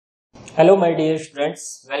Hello my dear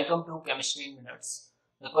students, welcome to Chemistry in Minutes.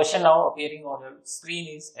 The question now appearing on your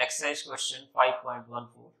screen is exercise question 5.14.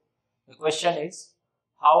 The question is,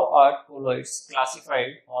 how are colloids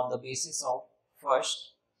classified on the basis of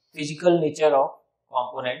first, physical nature of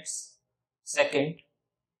components, second,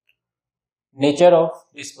 nature of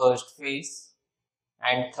dispersed phase,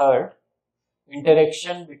 and third,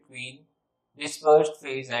 interaction between dispersed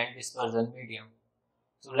phase and dispersion medium.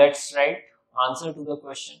 So let's write answer to the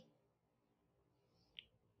question.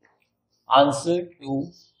 Answer to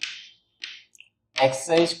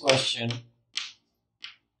exercise question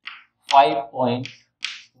 5.14.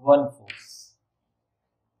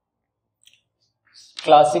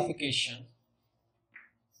 Classification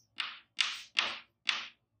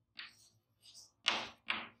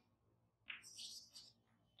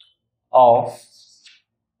of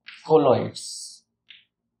colloids.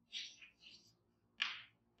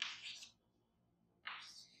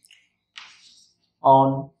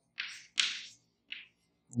 On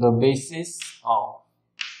the basis of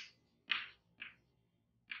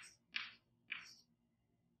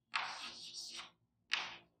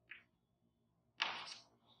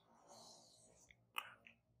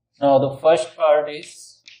now the first part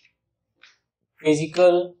is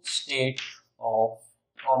physical state of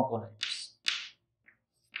components.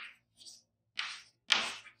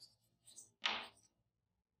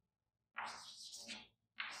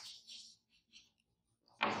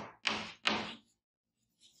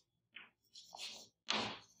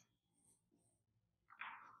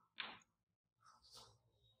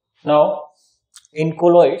 Now in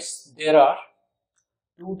colloids there are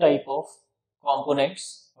two type of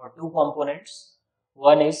components or two components.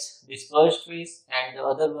 One is dispersed phase and the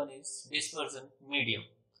other one is dispersion medium.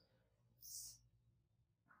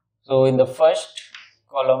 So in the first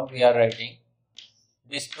column we are writing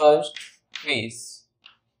dispersed phase.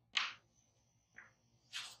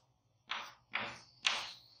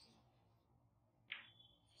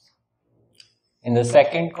 In the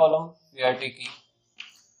second column we are taking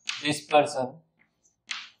dispersion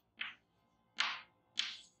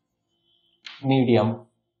medium.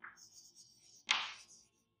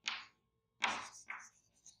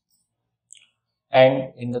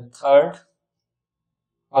 And in the third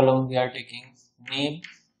column we are taking name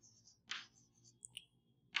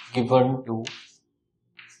given to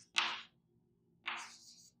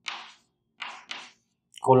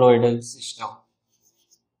colloidal system.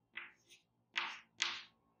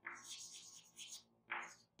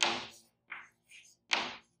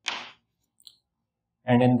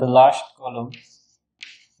 And in the last column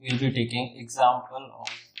we will be taking example of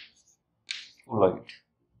colloid.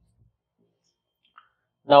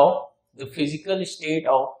 Now the physical state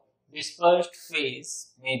of dispersed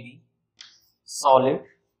phase may be solid,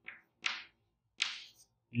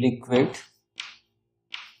 liquid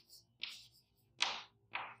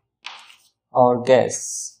or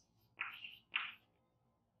gas.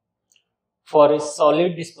 For a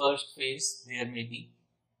solid dispersed phase there may be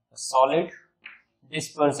a solid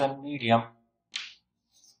dispersion medium.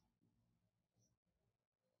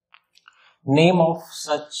 Name of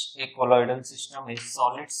such a colloidal system is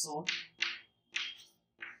solid sol.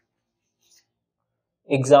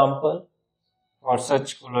 Example for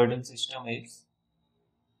such colloidal system is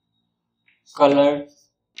colored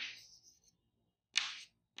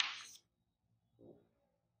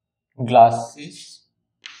glasses,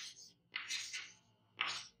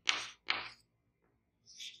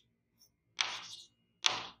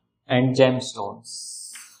 and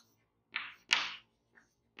gemstones.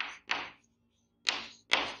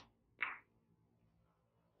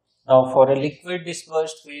 Now for a liquid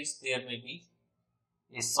dispersed phase there may be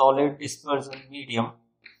a solid dispersion medium.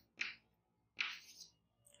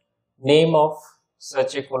 Name of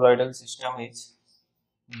such a colloidal system is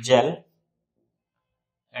gel,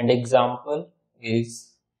 and example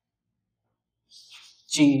is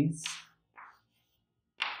cheese,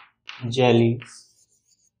 jellies,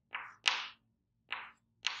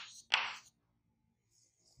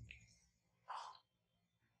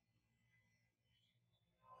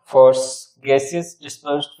 for gaseous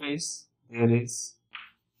dispersed phase there is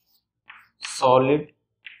solid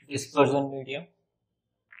dispersion medium.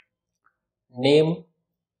 Name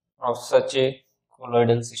of such a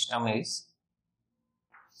colloidal system is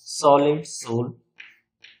solid sol.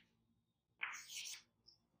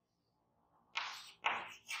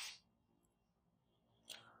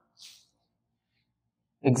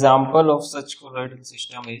 Example of such colloidal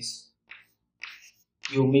system is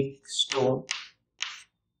pumic stone,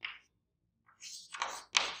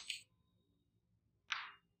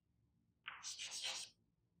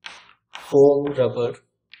 foam rubber,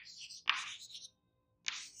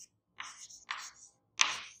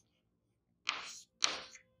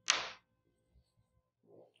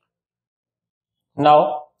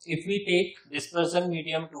 Now, if we take dispersion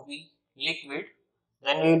medium to be liquid,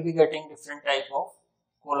 then we will be getting different type of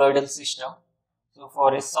colloidal system. So,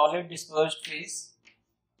 for a solid dispersed phase,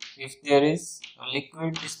 if there is a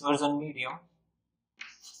liquid dispersion medium,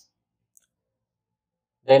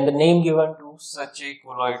 then the name given to such a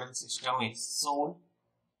colloidal system is Sol.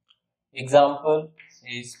 Example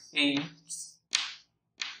is paints,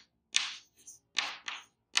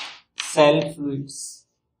 cell fluids.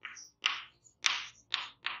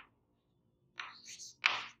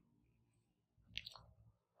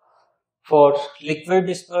 For liquid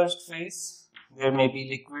dispersed phase, there may be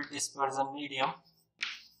liquid dispersion medium.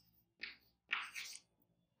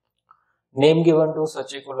 Name given to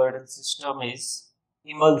such a colloidal system is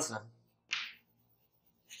emulsion.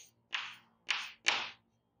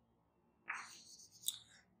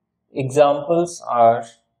 Examples are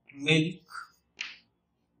milk,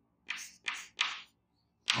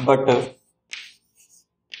 butter.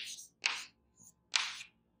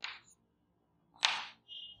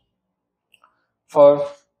 For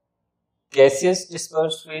gaseous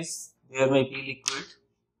dispersed phase, there may be liquid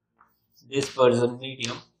dispersion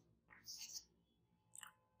medium.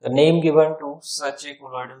 The name given to such a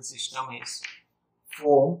colloidal system is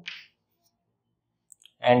foam,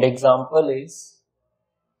 and example is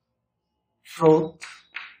froth,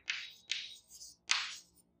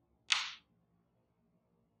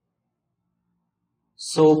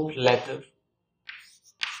 soap lather.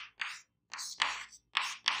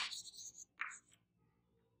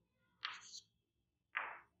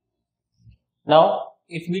 Now,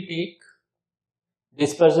 if we take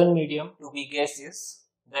dispersion medium to be gaseous,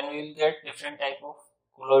 then we will get different type of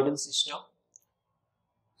colloidal system.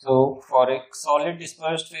 So, for a solid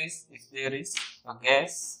dispersed phase, if there is a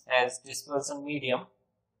gas as dispersion medium,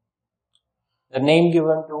 the name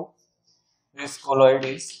given to this colloid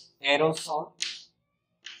is aerosol.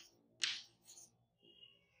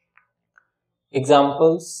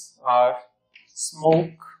 Examples are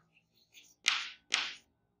smoke,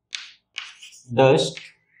 dust.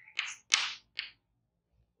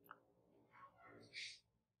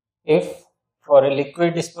 If for a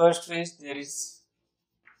liquid dispersed phase there is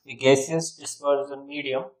a gaseous dispersion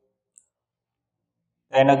medium,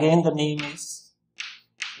 then again the name is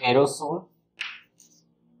aerosol.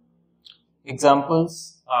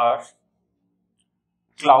 Examples are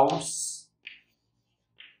clouds,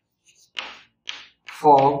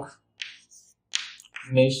 fog,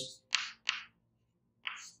 mist.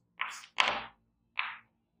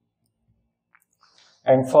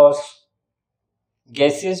 And for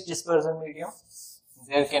gaseous dispersion medium,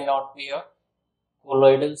 there cannot be a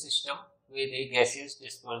colloidal system with a gaseous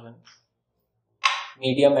dispersion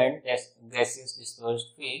medium and gaseous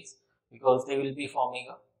dispersed phase, because they will be forming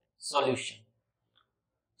a solution.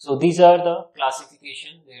 So these are the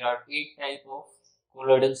classification. There are 8 types of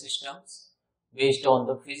colloidal systems based on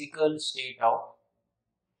the physical state of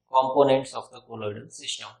components of the colloidal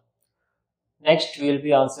system. Next, we will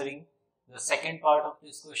be answering the second part of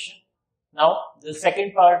this question. Now, the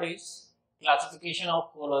second part is classification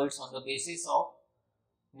of colloids on the basis of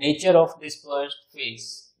nature of dispersed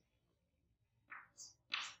phase.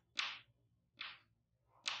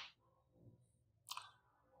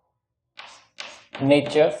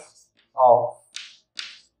 Nature of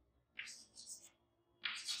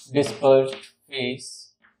dispersed phase.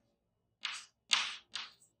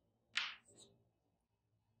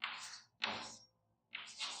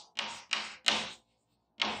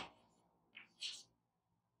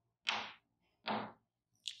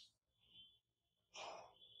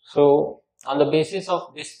 So, on the basis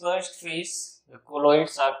of dispersed phase, the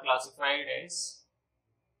colloids are classified as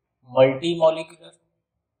multimolecular,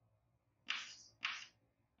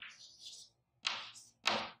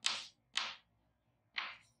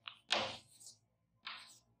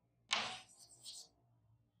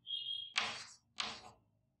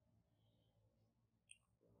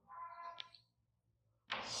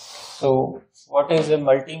 so what is a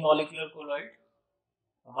multimolecular colloid?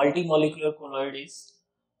 A multimolecular colloid is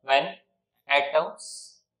when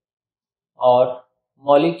atoms or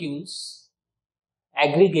molecules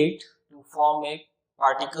aggregate to form a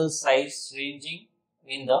particle size ranging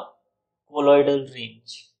in the colloidal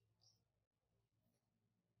range.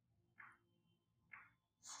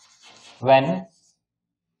 When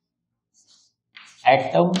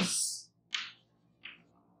atoms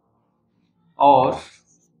or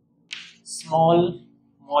small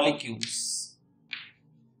molecules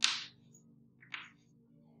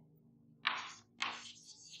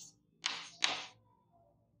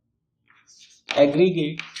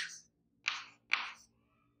aggregate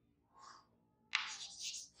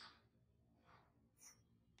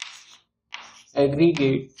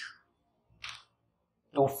aggregate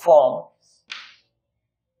to form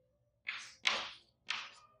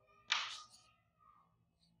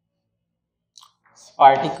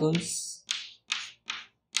particles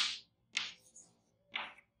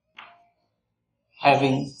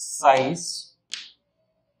having size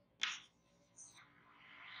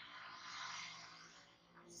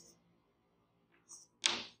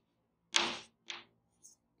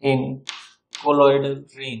in colloidal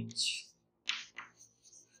range.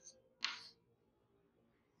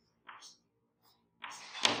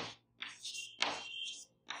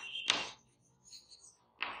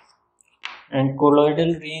 And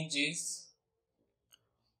colloidal range is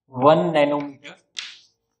 1 nanometer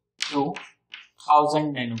to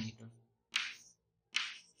 1000 nanometer.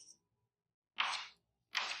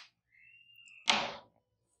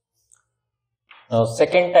 Now,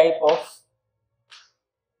 second type of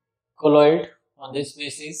colloid on this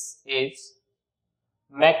basis is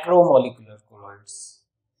macromolecular colloids.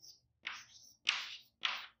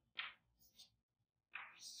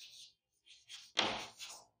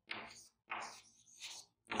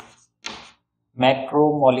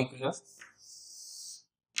 Macromolecular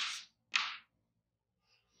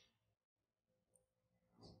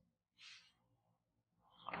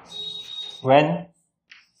when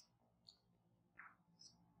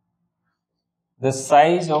the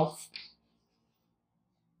size of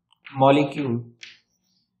molecule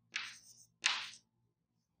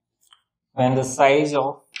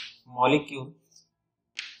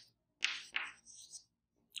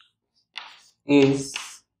is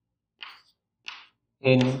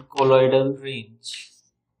in colloidal range.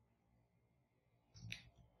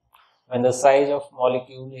 When the size of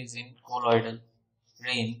molecule is in colloidal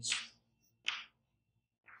range,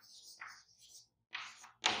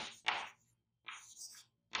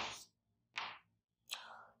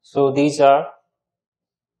 so these are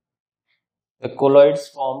the colloids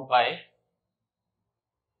formed by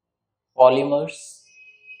polymers,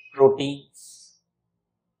 proteins,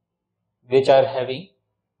 which are having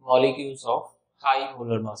molecules of high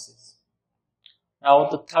molar masses. Now,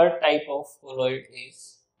 the third type of colloid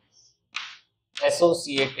is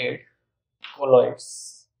associated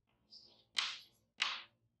colloids.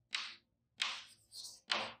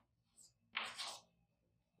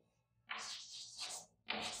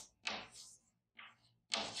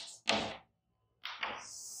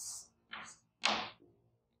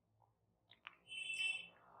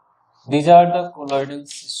 These are the colloidal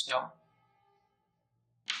system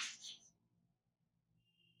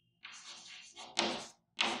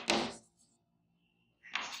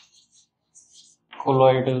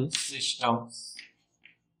colloidal systems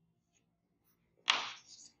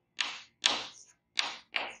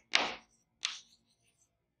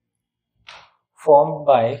formed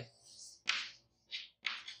by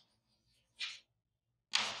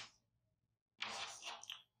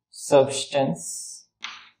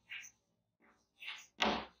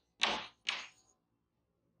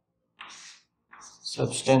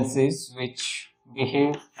substances which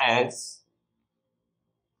behave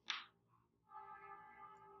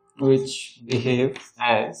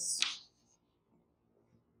as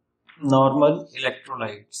normal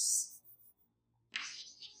electrolytes.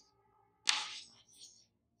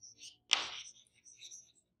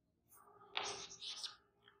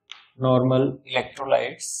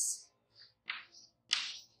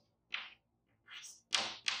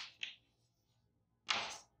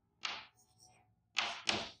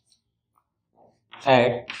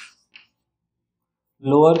 At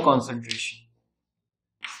lower concentration.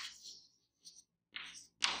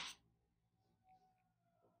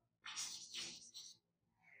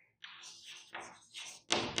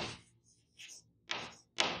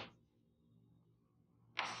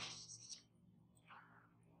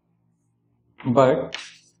 But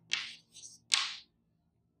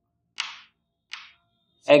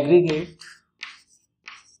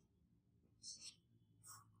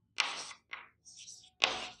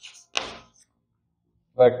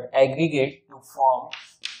aggregate to form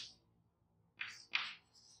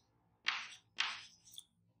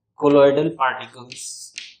colloidal particles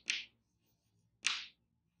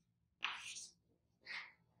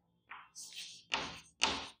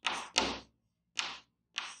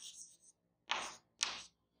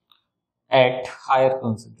at higher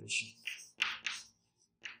concentration.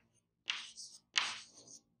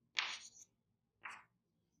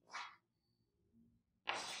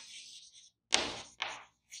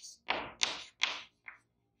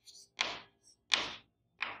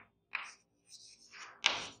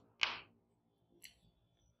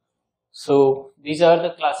 So these are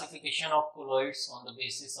the classification of colloids on the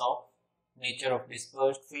basis of nature of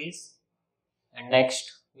dispersed phase, and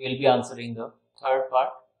next we will be answering the third part,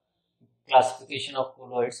 classification of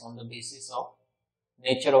colloids on the basis of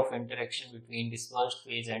nature of interaction between dispersed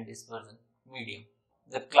phase and dispersion medium.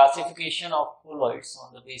 The classification of colloids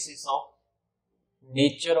on the basis of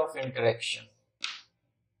nature of interaction.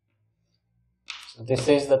 So this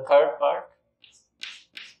is the third part,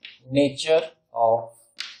 nature of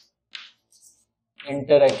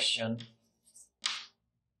interaction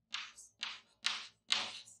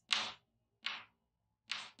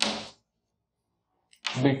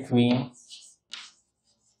between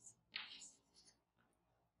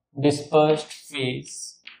dispersed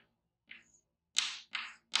phase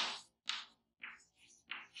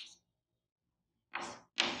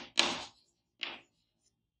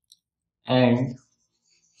and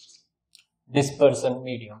dispersion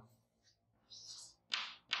medium.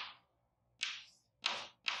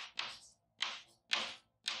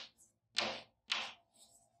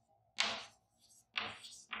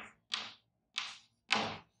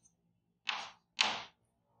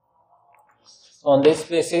 On this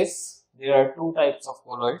basis, there are two types of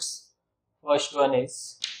colloids. First one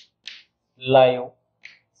is lyophilic.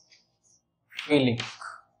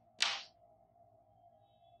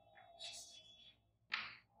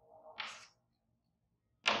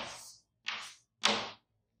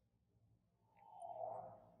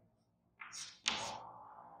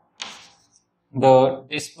 The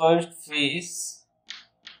dispersed phase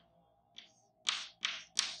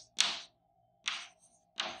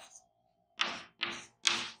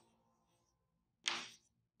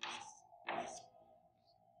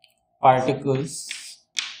particles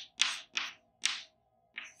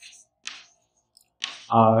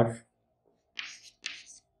are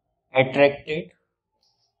attracted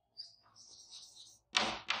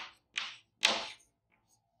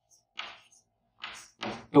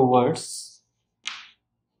towards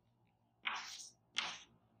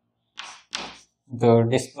the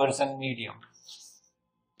dispersion medium.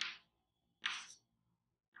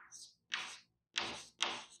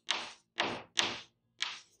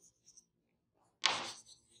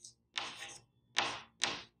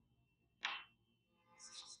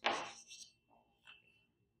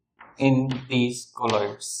 In these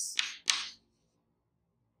colloids,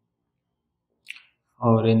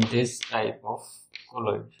 or in this type of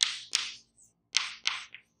colloid.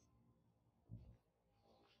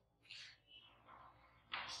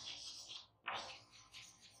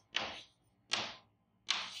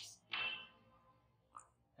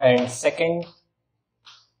 And second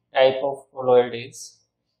type of colloid is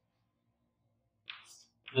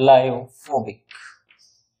lyophobic.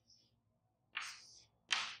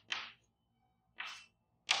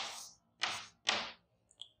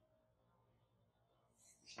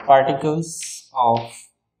 Particles of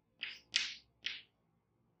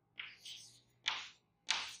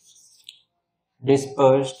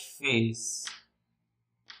dispersed phase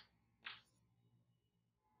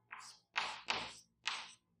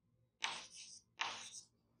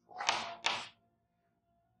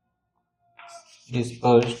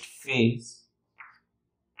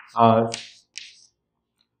are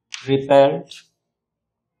repelled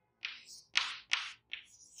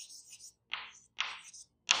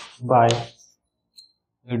by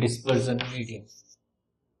the dispersion medium.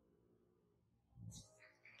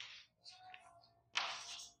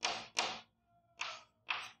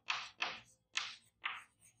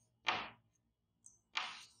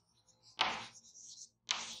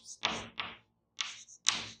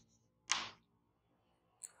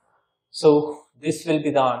 So this will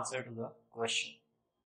be the answer to the question.